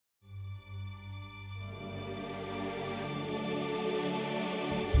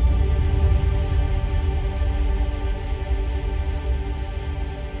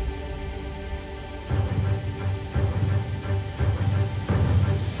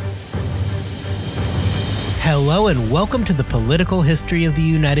Hello and welcome to the Political History of the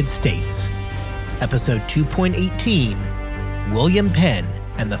United States, Episode 2.18, William Penn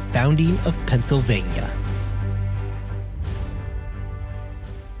and the Founding of Pennsylvania.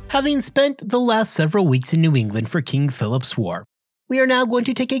 Having spent the last several weeks in New England for King Philip's War, we are now going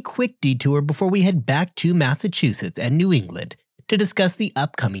to take a quick detour before we head back to Massachusetts and New England to discuss the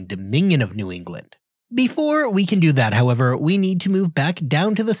upcoming Dominion of New England. Before we can do that, however, we need to move back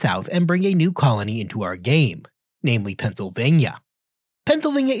down to the south and bring a new colony into our game, namely Pennsylvania.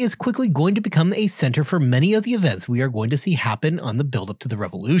 Pennsylvania is quickly going to become a center for many of the events we are going to see happen on the build-up to the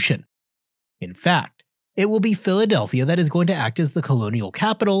Revolution. In fact, it will be Philadelphia that is going to act as the colonial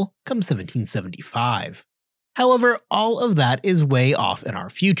capital come 1775. However, all of that is way off in our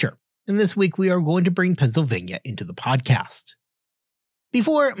future, and this week we are going to bring Pennsylvania into the podcast.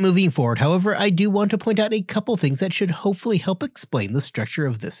 Before moving forward, however, I do want to point out a couple things that should hopefully help explain the structure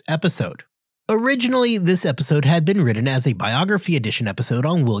of this episode. Originally, this episode had been written as a biography edition episode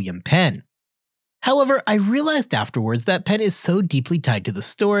on William Penn. However, I realized afterwards that Penn is so deeply tied to the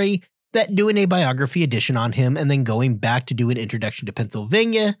story that doing a biography edition on him and then going back to do an introduction to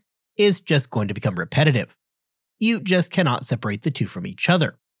Pennsylvania is just going to become repetitive. You just cannot separate the two from each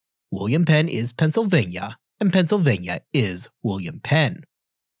other. William Penn is Pennsylvania, and Pennsylvania is William Penn.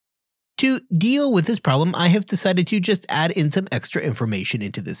 To deal with this problem, I have decided to just add in some extra information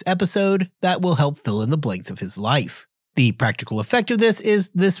into this episode that will help fill in the blanks of his life. The practical effect of this is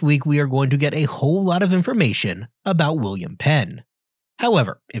this week we are going to get a whole lot of information about William Penn.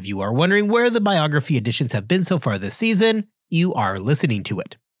 However, if you are wondering where the biography editions have been so far this season, you are listening to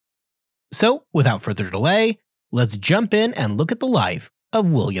it. So, without further delay, let's jump in and look at the life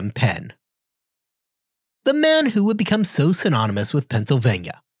of William Penn. The man who would become so synonymous with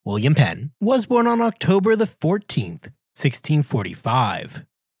Pennsylvania, William Penn, was born on October the 14th, 1645.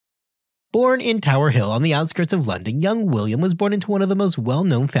 Born in Tower Hill on the outskirts of London, young William was born into one of the most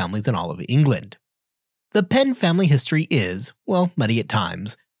well-known families in all of England. The Penn family history is, well, muddy at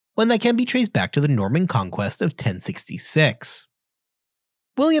times, one that can be traced back to the Norman conquest of 1066.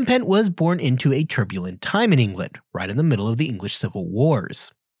 William Penn was born into a turbulent time in England, right in the middle of the English Civil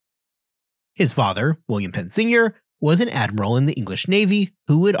Wars. His father, William Penn Sr., was an admiral in the English Navy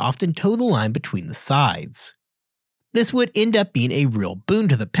who would often toe the line between the sides. This would end up being a real boon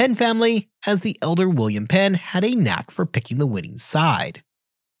to the Penn family, as the elder William Penn had a knack for picking the winning side.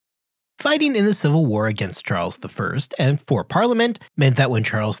 Fighting in the Civil War against Charles I and for Parliament meant that when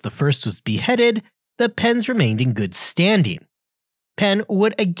Charles I was beheaded, the Penns remained in good standing. Penn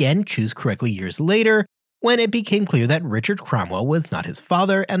would again choose correctly years later, when it became clear that Richard Cromwell was not his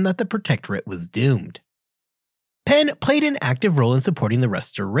father and that the Protectorate was doomed. Penn played an active role in supporting the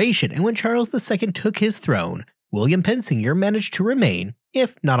Restoration, and when Charles II took his throne, William Penn Sr. managed to remain,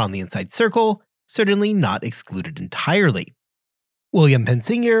 if not on the inside circle, certainly not excluded entirely. William Penn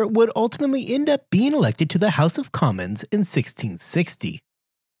Sr. would ultimately end up being elected to the House of Commons in 1660.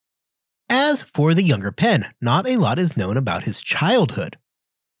 As for the younger Penn, not a lot is known about his childhood.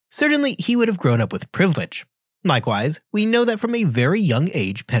 Certainly, he would have grown up with privilege. Likewise, we know that from a very young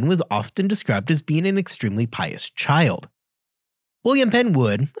age, Penn was often described as being an extremely pious child. William Penn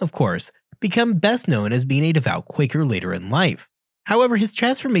would, of course, become best known as being a devout Quaker later in life. However, his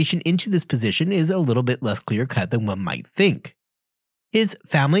transformation into this position is a little bit less clear-cut than one might think. His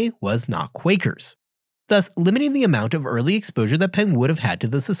family was not Quakers, thus limiting the amount of early exposure that Penn would have had to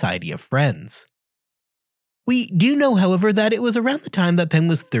the Society of Friends. We do know, however, that it was around the time that Penn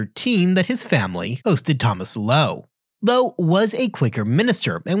was 13 that his family hosted Thomas Lowe. Lowe was a Quaker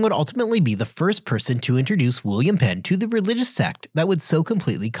minister and would ultimately be the first person to introduce William Penn to the religious sect that would so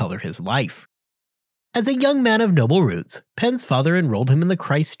completely color his life. As a young man of noble roots, Penn's father enrolled him in the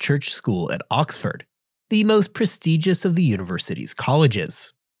Christ Church School at Oxford, the most prestigious of the university's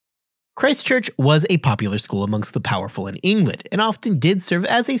colleges. Christ Church was a popular school amongst the powerful in England and often did serve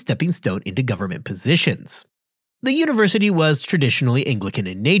as a stepping stone into government positions. The university was traditionally Anglican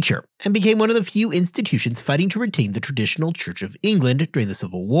in nature and became one of the few institutions fighting to retain the traditional Church of England during the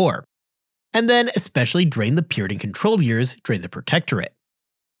Civil War, and then especially during the Puritan-controlled years during the Protectorate.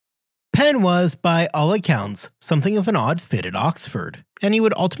 Penn was, by all accounts, something of an odd fit at Oxford, and he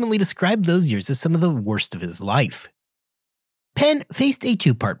would ultimately describe those years as some of the worst of his life. Penn faced a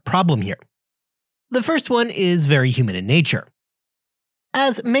two-part problem here. The first one is very human in nature.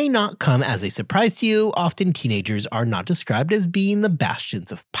 As may not come as a surprise to you, often teenagers are not described as being the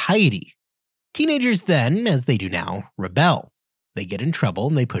bastions of piety. Teenagers then, as they do now, rebel. They get in trouble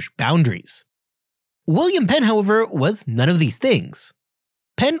and they push boundaries. William Penn, however, was none of these things.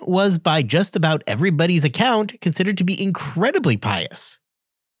 Penn was, by just about everybody's account, considered to be incredibly pious.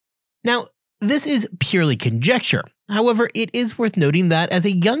 Now, This is purely conjecture. However, it is worth noting that as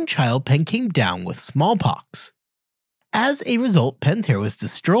a young child, Penn came down with smallpox. As a result, Penn's hair was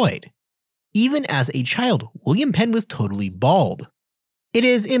destroyed. Even as a child, William Penn was totally bald. It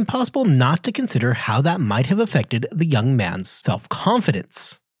is impossible not to consider how that might have affected the young man's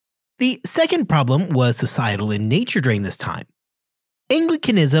self-confidence. The second problem was societal in nature during this time.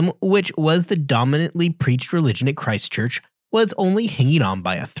 Anglicanism, which was the dominantly preached religion at Christ Church, was only hanging on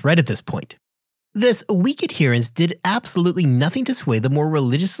by a thread at this point. This weak adherence did absolutely nothing to sway the more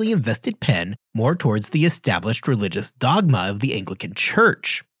religiously invested Penn more towards the established religious dogma of the Anglican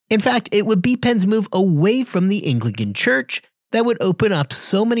Church. In fact, it would be Penn's move away from the Anglican Church that would open up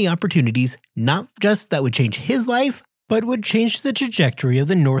so many opportunities, not just that would change his life, but would change the trajectory of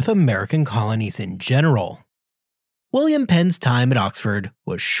the North American colonies in general. William Penn's time at Oxford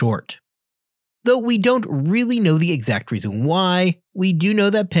was short. Though we don't really know the exact reason why, we do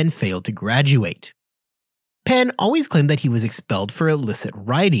know that Penn failed to graduate. Penn always claimed that he was expelled for illicit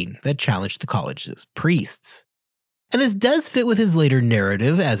writing that challenged the college's priests. And this does fit with his later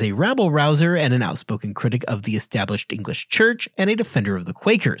narrative as a rabble-rouser and an outspoken critic of the established English church and a defender of the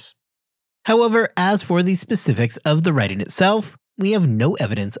Quakers. However, as for the specifics of the writing itself, we have no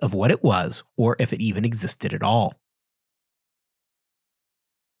evidence of what it was or if it even existed at all.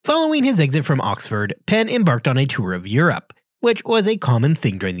 Following his exit from Oxford, Penn embarked on a tour of Europe, which was a common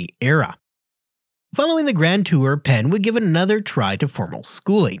thing during the era. Following the grand tour, Penn would give another try to formal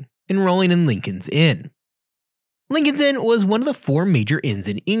schooling, enrolling in Lincoln's Inn. Lincoln's Inn was one of the 4 major inns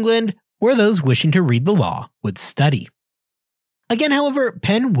in England where those wishing to read the law would study. Again, however,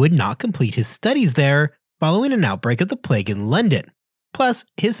 Penn would not complete his studies there following an outbreak of the plague in London, plus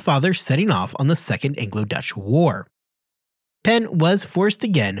his father setting off on the Second Anglo-Dutch War. Penn was forced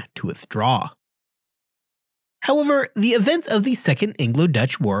again to withdraw. However, the events of the Second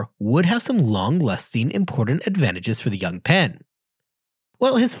Anglo-Dutch War would have some long-lasting important advantages for the young Penn.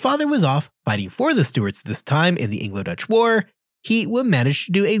 While his father was off fighting for the Stuarts this time in the Anglo-Dutch War, he would manage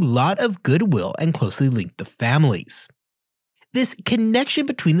to do a lot of goodwill and closely link the families. This connection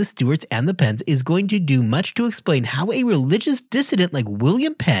between the Stuarts and the Penns is going to do much to explain how a religious dissident like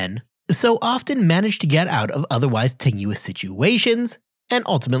William Penn so often managed to get out of otherwise tenuous situations and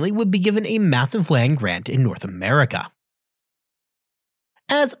ultimately would be given a massive land grant in North America.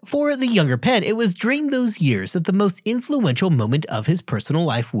 As for the younger Penn, it was during those years that the most influential moment of his personal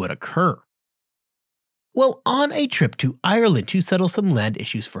life would occur. While on a trip to Ireland to settle some land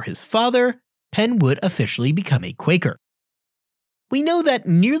issues for his father, Penn would officially become a Quaker. We know that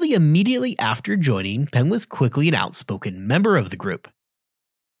nearly immediately after joining, Penn was quickly an outspoken member of the group.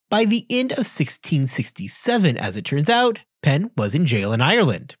 By the end of 1667, as it turns out, Penn was in jail in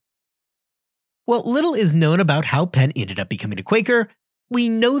Ireland. While little is known about how Penn ended up becoming a Quaker, we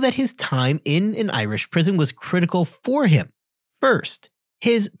know that his time in an Irish prison was critical for him. First,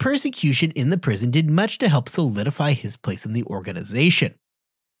 his persecution in the prison did much to help solidify his place in the organization.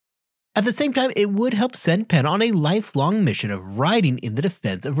 At the same time, it would help send Penn on a lifelong mission of writing in the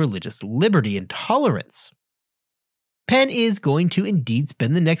defense of religious liberty and tolerance. Penn is going to indeed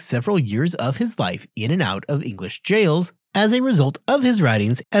spend the next several years of his life in and out of English jails as a result of his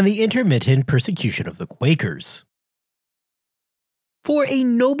writings and the intermittent persecution of the Quakers. For a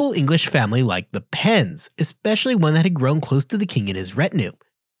noble English family like the Penns, especially one that had grown close to the king and his retinue,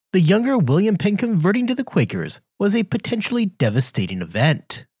 the younger William Penn converting to the Quakers was a potentially devastating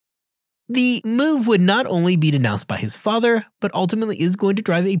event. The move would not only be denounced by his father, but ultimately is going to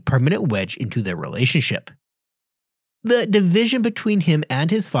drive a permanent wedge into their relationship. The division between him and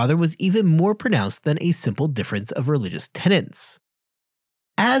his father was even more pronounced than a simple difference of religious tenets.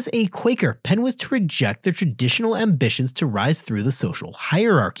 As a Quaker, Penn was to reject the traditional ambitions to rise through the social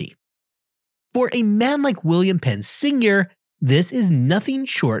hierarchy. For a man like William Penn Sr., this is nothing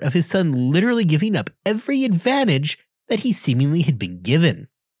short of his son literally giving up every advantage that he seemingly had been given.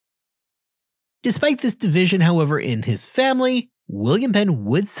 Despite this division, however, in his family, William Penn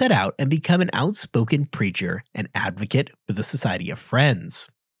would set out and become an outspoken preacher and advocate for the Society of Friends.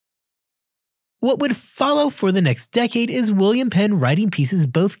 What would follow for the next decade is William Penn writing pieces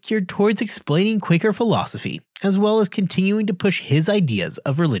both geared towards explaining Quaker philosophy, as well as continuing to push his ideas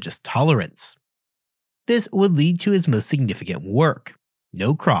of religious tolerance. This would lead to his most significant work,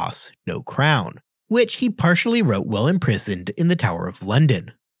 No Cross, No Crown, which he partially wrote while imprisoned in the Tower of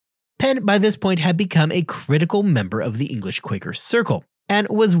London. Penn, by this point, had become a critical member of the English Quaker circle and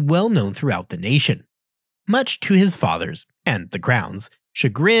was well known throughout the nation. Much to his father's, and the Crown's,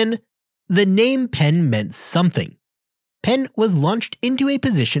 chagrin, the name Penn meant something. Penn was launched into a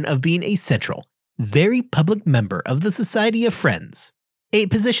position of being a central, very public member of the Society of Friends, a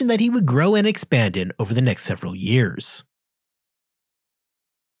position that he would grow and expand in over the next several years.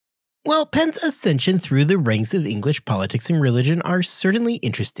 While Penn's ascension through the ranks of English politics and religion are certainly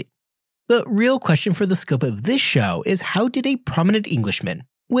interesting, the real question for the scope of this show is how did a prominent Englishman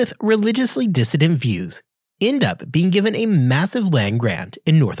with religiously dissident views end up being given a massive land grant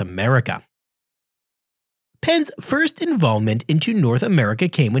in North America? Penn's first involvement into North America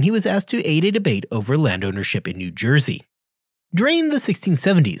came when he was asked to aid a debate over land ownership in New Jersey. During the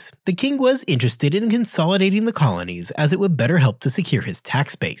 1670s, the king was interested in consolidating the colonies as it would better help to secure his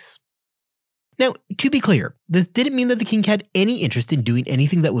tax base. Now, to be clear, this didn't mean that the king had any interest in doing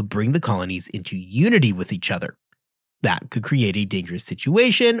anything that would bring the colonies into unity with each other. That could create a dangerous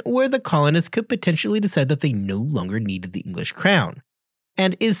situation where the colonists could potentially decide that they no longer needed the English crown,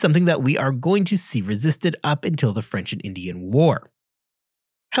 and is something that we are going to see resisted up until the French and Indian War.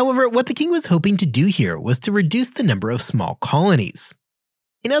 However, what the king was hoping to do here was to reduce the number of small colonies.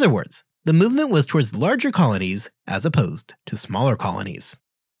 In other words, the movement was towards larger colonies as opposed to smaller colonies.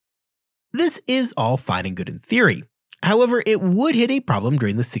 This is all fine and good in theory. However, it would hit a problem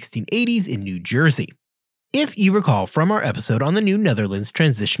during the 1680s in New Jersey. If you recall from our episode on the New Netherlands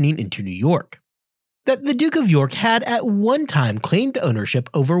transitioning into New York, that the Duke of York had at one time claimed ownership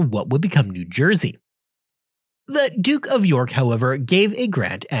over what would become New Jersey. The Duke of York, however, gave a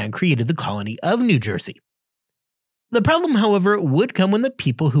grant and created the colony of New Jersey. The problem, however, would come when the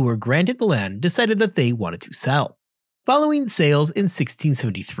people who were granted the land decided that they wanted to sell. Following sales in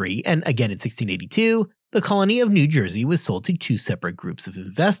 1673 and again in 1682, the colony of New Jersey was sold to two separate groups of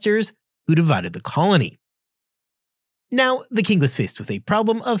investors who divided the colony. Now, the king was faced with a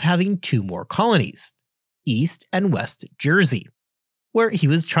problem of having two more colonies, East and West Jersey, where he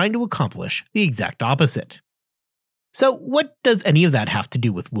was trying to accomplish the exact opposite. So what does any of that have to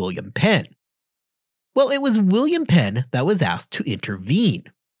do with William Penn? Well, it was William Penn that was asked to intervene.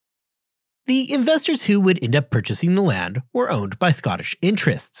 The investors who would end up purchasing the land were owned by Scottish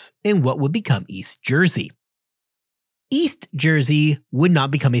interests in what would become East Jersey. East Jersey would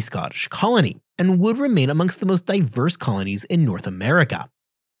not become a Scottish colony and would remain amongst the most diverse colonies in North America.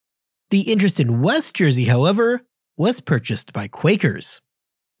 The interest in West Jersey, however, was purchased by Quakers.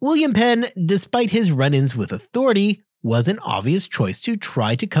 William Penn, despite his run-ins with authority, was an obvious choice to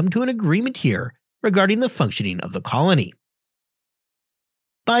try to come to an agreement here regarding the functioning of the colony.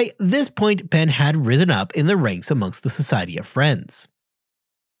 By this point, Penn had risen up in the ranks amongst the Society of Friends.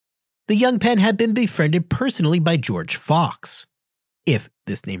 The young Penn had been befriended personally by George Fox. If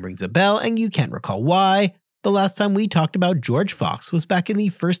this name rings a bell and you can't recall why, the last time we talked about George Fox was back in the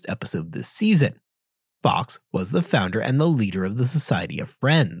first episode of this season. Fox was the founder and the leader of the Society of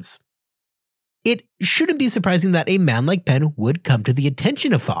Friends. It shouldn't be surprising that a man like Penn would come to the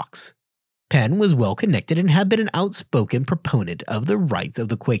attention of Fox. Penn was well connected and had been an outspoken proponent of the rights of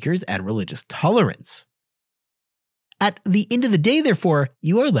the Quakers and religious tolerance. At the end of the day, therefore,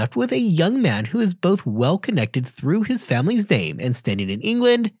 you are left with a young man who is both well connected through his family's name and standing in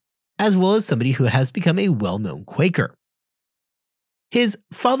England, as well as somebody who has become a well-known Quaker. His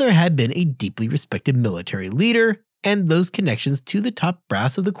father had been a deeply respected military leader, and those connections to the top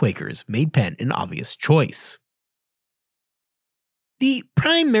brass of the Quakers made Penn an obvious choice. The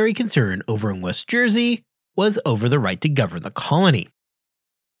primary concern over in West Jersey was over the right to govern the colony.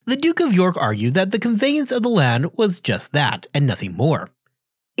 The Duke of York argued that the conveyance of the land was just that and nothing more.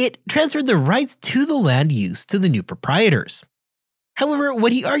 It transferred the rights to the land use to the new proprietors. However,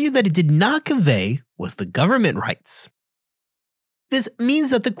 what he argued that it did not convey was the government rights. This means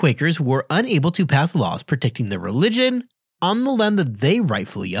that the Quakers were unable to pass laws protecting their religion on the land that they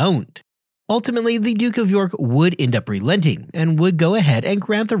rightfully owned. Ultimately, the Duke of York would end up relenting and would go ahead and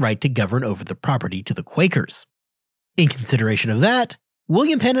grant the right to govern over the property to the Quakers. In consideration of that,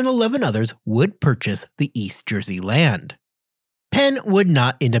 William Penn and 11 others would purchase the East Jersey land. Penn would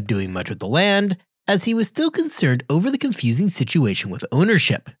not end up doing much with the land, as he was still concerned over the confusing situation with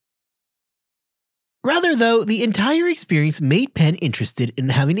ownership. Rather, though, the entire experience made Penn interested in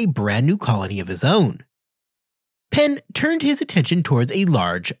having a brand new colony of his own. Penn turned his attention towards a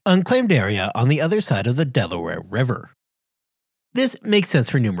large, unclaimed area on the other side of the Delaware River. This makes sense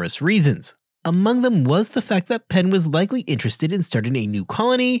for numerous reasons. Among them was the fact that Penn was likely interested in starting a new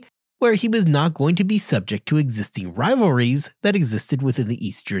colony where he was not going to be subject to existing rivalries that existed within the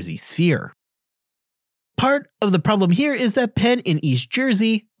East Jersey sphere. Part of the problem here is that Penn in East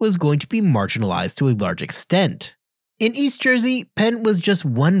Jersey was going to be marginalized to a large extent. In East Jersey, Penn was just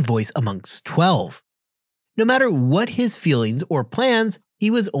one voice amongst 12. No matter what his feelings or plans, he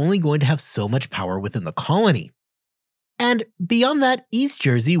was only going to have so much power within the colony. And beyond that, East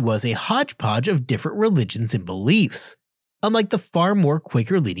Jersey was a hodgepodge of different religions and beliefs. unlike the far more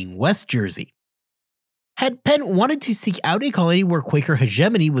Quaker-leaning West Jersey. Had Penn wanted to seek out a colony where Quaker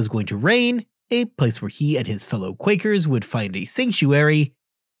hegemony was going to reign, a place where he and his fellow Quakers would find a sanctuary,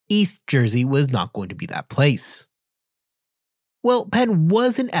 East Jersey was not going to be that place. While Penn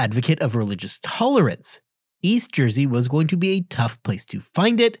was an advocate of religious tolerance, East Jersey was going to be a tough place to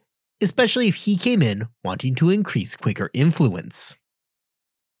find it, especially if he came in wanting to increase Quaker influence.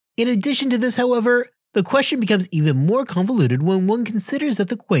 In addition to this, however, the question becomes even more convoluted when one considers that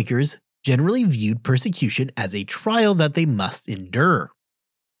the Quakers generally viewed persecution as a trial that they must endure.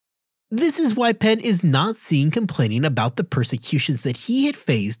 This is why Penn is not seen complaining about the persecutions that he had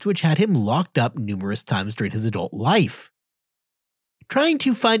faced, which had him locked up numerous times during his adult life. Trying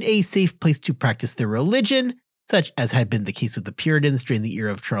to find a safe place to practice their religion, such as had been the case with the Puritans during the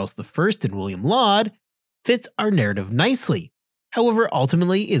era of Charles I and William Laud, fits our narrative nicely, however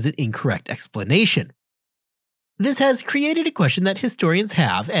ultimately is an incorrect explanation. This has created a question that historians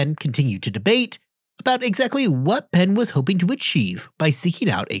have, and continue to debate, about exactly what Penn was hoping to achieve by seeking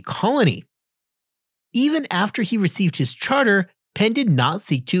out a colony. Even after he received his charter, Penn did not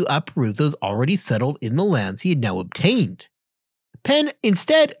seek to uproot those already settled in the lands he had now obtained. Penn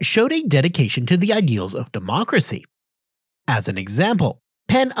instead showed a dedication to the ideals of democracy. As an example,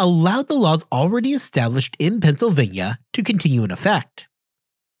 Penn allowed the laws already established in Pennsylvania to continue in effect.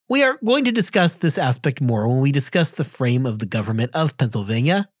 We are going to discuss this aspect more when we discuss the frame of the government of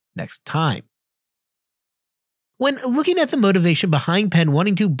Pennsylvania next time. When looking at the motivation behind Penn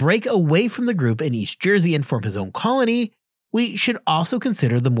wanting to break away from the group in East Jersey and form his own colony, we should also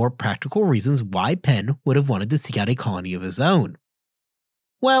consider the more practical reasons why Penn would have wanted to seek out a colony of his own.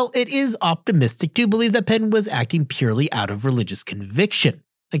 While it is optimistic to believe that Penn was acting purely out of religious conviction,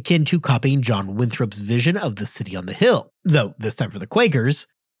 akin to copying John Winthrop's vision of the city on the hill, though this time for the Quakers,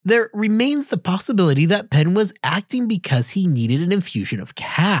 there remains the possibility that Penn was acting because he needed an infusion of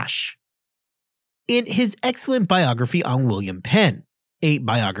cash. In his excellent biography on William Penn, a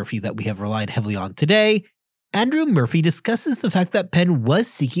biography that we have relied heavily on today, Andrew Murphy discusses the fact that Penn was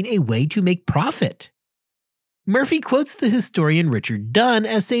seeking a way to make profit. Murphy quotes the historian Richard Dunn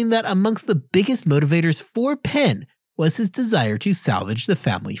as saying that amongst the biggest motivators for Penn was his desire to salvage the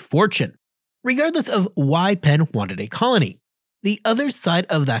family fortune. Regardless of why Penn wanted a colony, the other side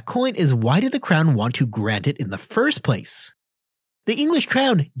of that coin is why did the crown want to grant it in the first place? The English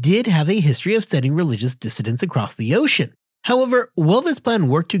crown did have a history of sending religious dissidents across the ocean. However, while this plan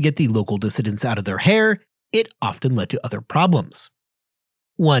worked to get the local dissidents out of their hair, it often led to other problems.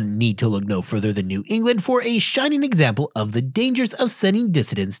 One need to look no further than New England for a shining example of the dangers of sending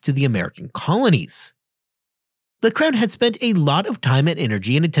dissidents to the American colonies. The crown had spent a lot of time and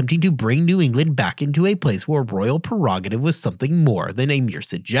energy in attempting to bring New England back into a place where royal prerogative was something more than a mere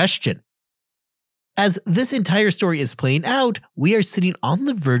suggestion. As this entire story is playing out, we are sitting on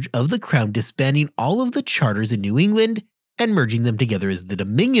the verge of the crown disbanding all of the charters in New England and merging them together as the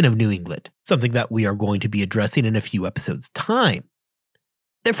Dominion of New England, something that we are going to be addressing in a few episodes' time.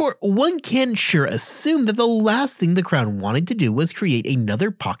 Therefore, one can sure assume that the last thing the crown wanted to do was create another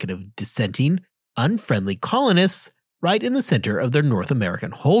pocket of dissenting, unfriendly colonists right in the center of their North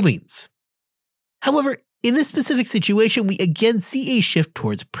American holdings. However, in this specific situation, we again see a shift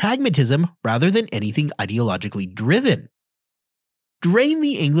towards pragmatism rather than anything ideologically driven. During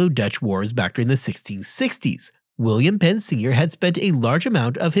the Anglo-Dutch Wars back during the 1660s, William Penn Sr. had spent a large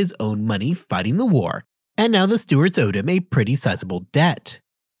amount of his own money fighting the war, and now the Stuarts owed him a pretty sizable debt.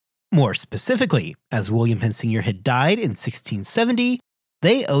 More specifically, as William Penn Sr. had died in 1670,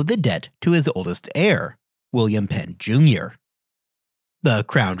 they owed the debt to his oldest heir, William Penn Jr. The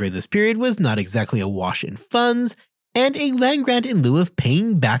crown during this period was not exactly awash in funds, and a land grant in lieu of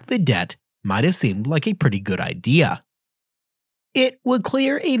paying back the debt might have seemed like a pretty good idea. It would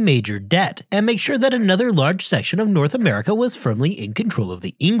clear a major debt and make sure that another large section of North America was firmly in control of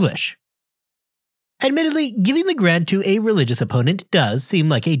the English. Admittedly, giving the grant to a religious opponent does seem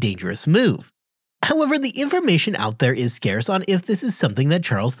like a dangerous move. However, the information out there is scarce on if this is something that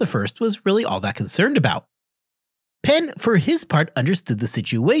Charles I was really all that concerned about. Penn, for his part, understood the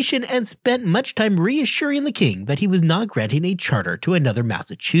situation and spent much time reassuring the king that he was not granting a charter to another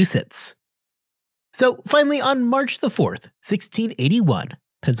Massachusetts. So finally, on March the 4th, 1681,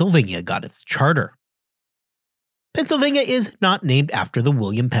 Pennsylvania got its charter. Pennsylvania is not named after the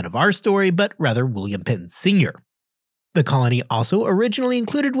William Penn of our story, but rather William Penn Sr. The colony also originally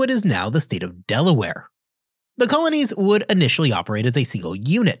included what is now the state of Delaware. The colonies would initially operate as a single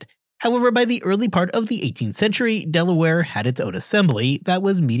unit. However, by the early part of the 18th century, Delaware had its own assembly that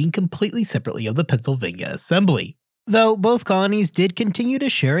was meeting completely separately of the Pennsylvania Assembly, though both colonies did continue to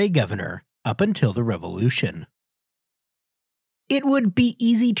share a governor up until the Revolution. It would be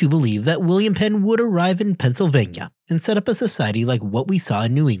easy to believe that William Penn would arrive in Pennsylvania and set up a society like what we saw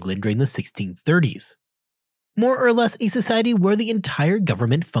in New England during the 1630s. More or less a society where the entire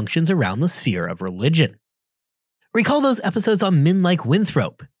government functions around the sphere of religion. Recall those episodes on men like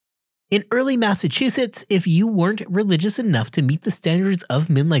Winthrop. In early Massachusetts, if you weren't religious enough to meet the standards of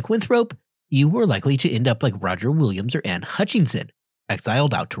men like Winthrop, you were likely to end up like Roger Williams or Anne Hutchinson,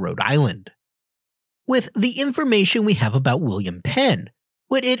 exiled out to Rhode Island. With the information we have about William Penn,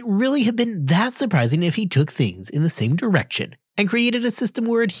 would it really have been that surprising if he took things in the same direction and created a system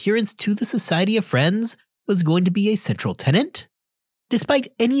where adherence to the Society of Friends was going to be a central tenet?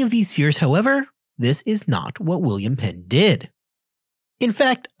 Despite any of these fears, however, this is not what William Penn did. In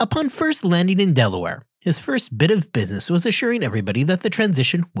fact, upon first landing in Delaware, his first bit of business was assuring everybody that the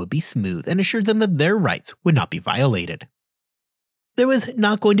transition would be smooth and assured them that their rights would not be violated. There was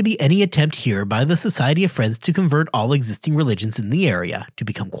not going to be any attempt here by the Society of Friends to convert all existing religions in the area to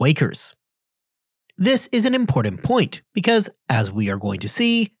become Quakers. This is an important point because, as we are going to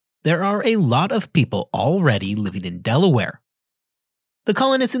see, there are a lot of people already living in Delaware. The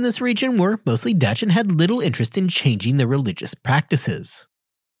colonists in this region were mostly Dutch and had little interest in changing their religious practices.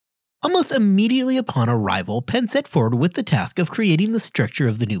 Almost immediately upon arrival, Penn set forward with the task of creating the structure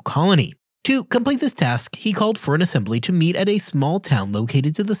of the new colony. To complete this task, he called for an assembly to meet at a small town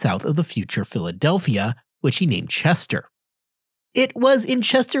located to the south of the future Philadelphia, which he named Chester. It was in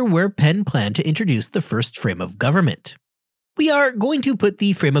Chester where Penn planned to introduce the first frame of government. We are going to put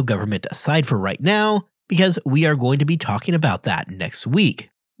the frame of government aside for right now, because we are going to be talking about that next week.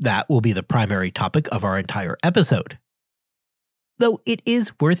 That will be the primary topic of our entire episode. Though it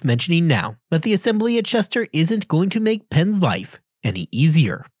is worth mentioning now that the assembly at Chester isn't going to make Penn's life any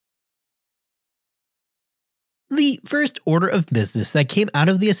easier. The first order of business that came out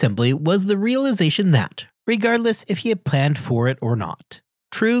of the assembly was the realization that, regardless if he had planned for it or not,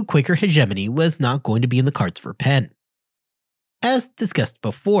 true Quaker hegemony was not going to be in the cards for Penn. As discussed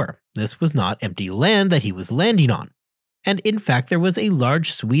before, this was not empty land that he was landing on, and in fact there was a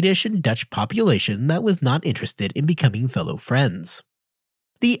large Swedish and Dutch population that was not interested in becoming fellow friends.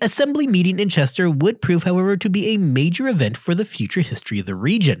 The assembly meeting in Chester would prove, however, to be a major event for the future history of the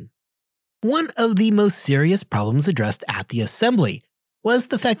region. One of the most serious problems addressed at the assembly was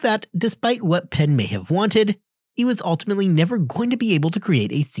the fact that, despite what Penn may have wanted, he was ultimately never going to be able to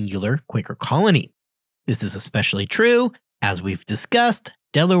create a singular Quaker colony. This is especially true, as we've discussed,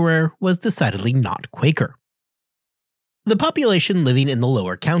 Delaware was decidedly not Quaker. The population living in the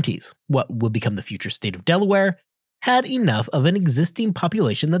lower counties, what would become the future state of Delaware, had enough of an existing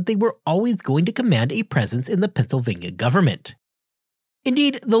population that they were always going to command a presence in the Pennsylvania government.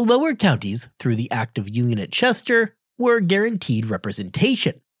 Indeed, the lower counties, through the Act of Union at Chester, were guaranteed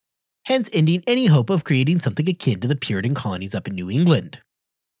representation, hence ending any hope of creating something akin to the Puritan colonies up in New England.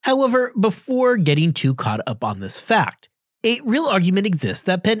 However, before getting too caught up on this fact, a real argument exists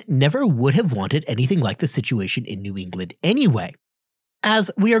that Penn never would have wanted anything like the situation in New England anyway,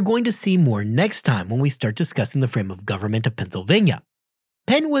 as we are going to see more next time when we start discussing the frame of government of Pennsylvania.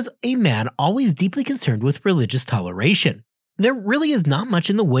 Penn was a man always deeply concerned with religious toleration. There really is not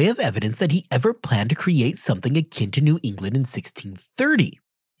much in the way of evidence that he ever planned to create something akin to New England in 1630.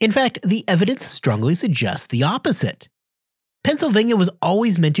 In fact, the evidence strongly suggests the opposite. Pennsylvania was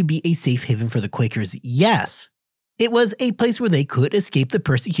always meant to be a safe haven for the Quakers, yes. It was a place where they could escape the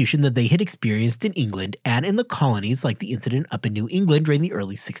persecution that they had experienced in England and in the colonies, like the incident up in New England during the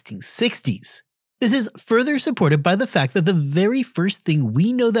early 1660s. This is further supported by the fact that the very first thing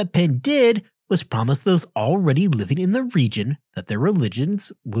we know that Penn did was promise those already living in the region that their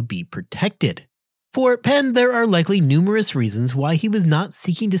religions would be protected. For Penn, there are likely numerous reasons why he was not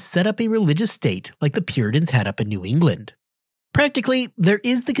seeking to set up a religious state like the Puritans had up in New England. Practically, there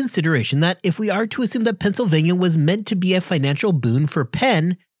is the consideration that if we are to assume that Pennsylvania was meant to be a financial boon for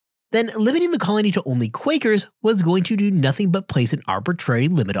Penn, then limiting the colony to only Quakers was going to do nothing but place an arbitrary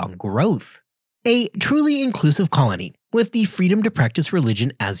limit on growth. A truly inclusive colony, with the freedom to practice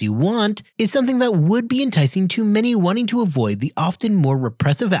religion as you want, is something that would be enticing to many wanting to avoid the often more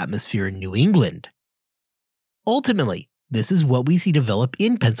repressive atmosphere in New England. Ultimately, this is what we see develop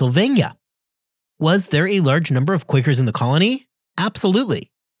in Pennsylvania. Was there a large number of Quakers in the colony? Absolutely.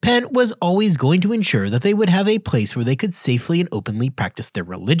 Penn was always going to ensure that they would have a place where they could safely and openly practice their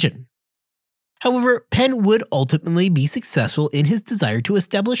religion. However, Penn would ultimately be successful in his desire to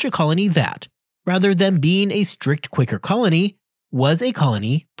establish a colony that, rather than being a strict Quaker colony, was a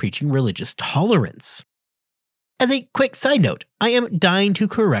colony preaching religious tolerance. As a quick side note, I am dying to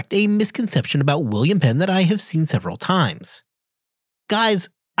correct a misconception about William Penn that I have seen several times. Guys,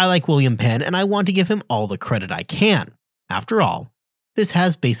 I like William Penn and I want to give him all the credit I can. After all, this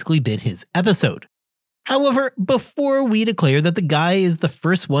has basically been his episode. However, before we declare that the guy is the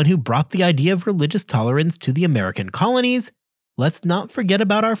first one who brought the idea of religious tolerance to the American colonies, let's not forget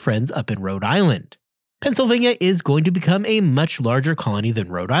about our friends up in Rhode Island. Pennsylvania is going to become a much larger colony than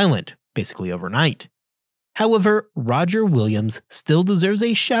Rhode Island, basically overnight. However, Roger Williams still deserves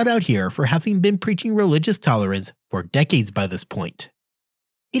a shout out here for having been preaching religious tolerance for decades by this point.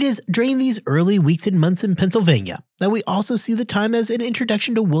 It is during these early weeks and months in Pennsylvania that we also see the time as an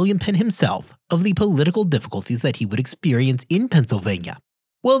introduction to William Penn himself of the political difficulties that he would experience in Pennsylvania.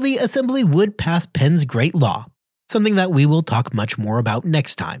 Well, the Assembly would pass Penn's Great Law, something that we will talk much more about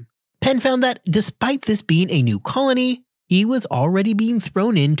next time. Penn found that despite this being a new colony, he was already being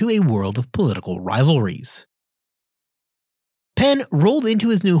thrown into a world of political rivalries. Penn rolled into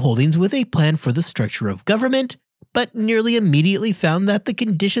his new holdings with a plan for the structure of government, but nearly immediately found that the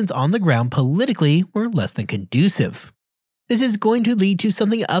conditions on the ground politically were less than conducive. This is going to lead to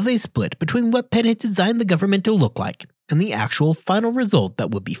something of a split between what Penn had designed the government to look like and the actual final result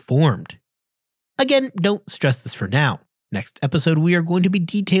that would be formed. Again, don't stress this for now. Next episode, we are going to be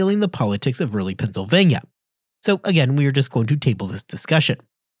detailing the politics of early Pennsylvania. So again, we are just going to table this discussion.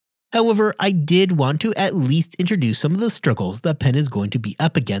 However, I did want to at least introduce some of the struggles that Penn is going to be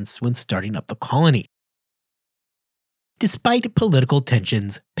up against when starting up the colony. Despite political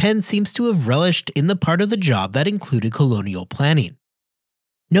tensions, Penn seems to have relished in the part of the job that included colonial planning.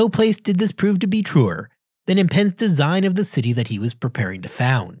 No place did this prove to be truer than in Penn's design of the city that he was preparing to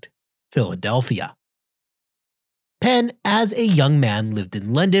found, Philadelphia. Penn, as a young man, lived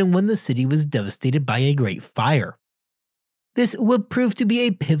in London when the city was devastated by a great fire. This would prove to be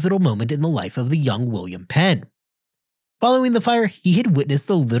a pivotal moment in the life of the young William Penn. Following the fire, he had witnessed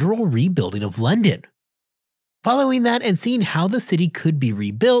the literal rebuilding of London. Following that and seeing how the city could be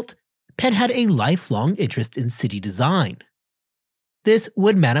rebuilt, Penn had a lifelong interest in city design. This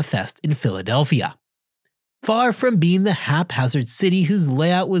would manifest in Philadelphia. Far from being the haphazard city whose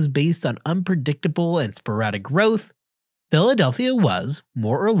layout was based on unpredictable and sporadic growth, Philadelphia was,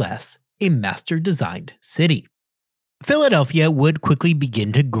 more or less, a master-designed city. Philadelphia would quickly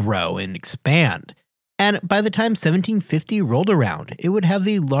begin to grow and expand, and by the time 1750 rolled around, it would have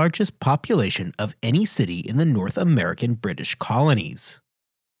the largest population of any city in the North American British colonies.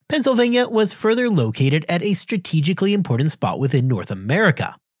 Pennsylvania was further located at a strategically important spot within North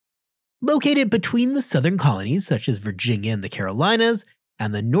America. Located between the southern colonies such as Virginia and the Carolinas,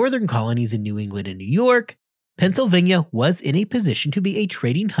 and the northern colonies in New England and New York, Pennsylvania was in a position to be a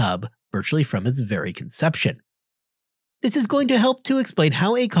trading hub virtually from its very conception. This is going to help to explain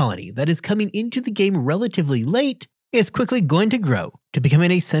how a colony that is coming into the game relatively late is quickly going to grow to becoming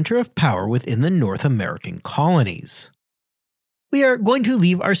a center of power within the North American colonies. We are going to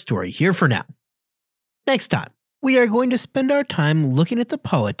leave our story here for now. Next time, we are going to spend our time looking at the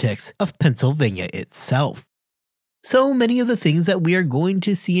politics of Pennsylvania itself. So many of the things that we are going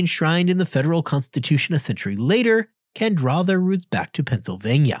to see enshrined in the federal constitution a century later can draw their roots back to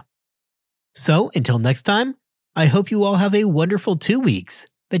Pennsylvania. So until next time, I hope you all have a wonderful 2 weeks,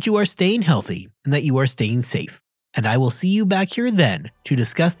 that you are staying healthy, and that you are staying safe. And I will see you back here then to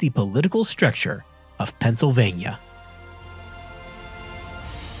discuss the political structure of Pennsylvania.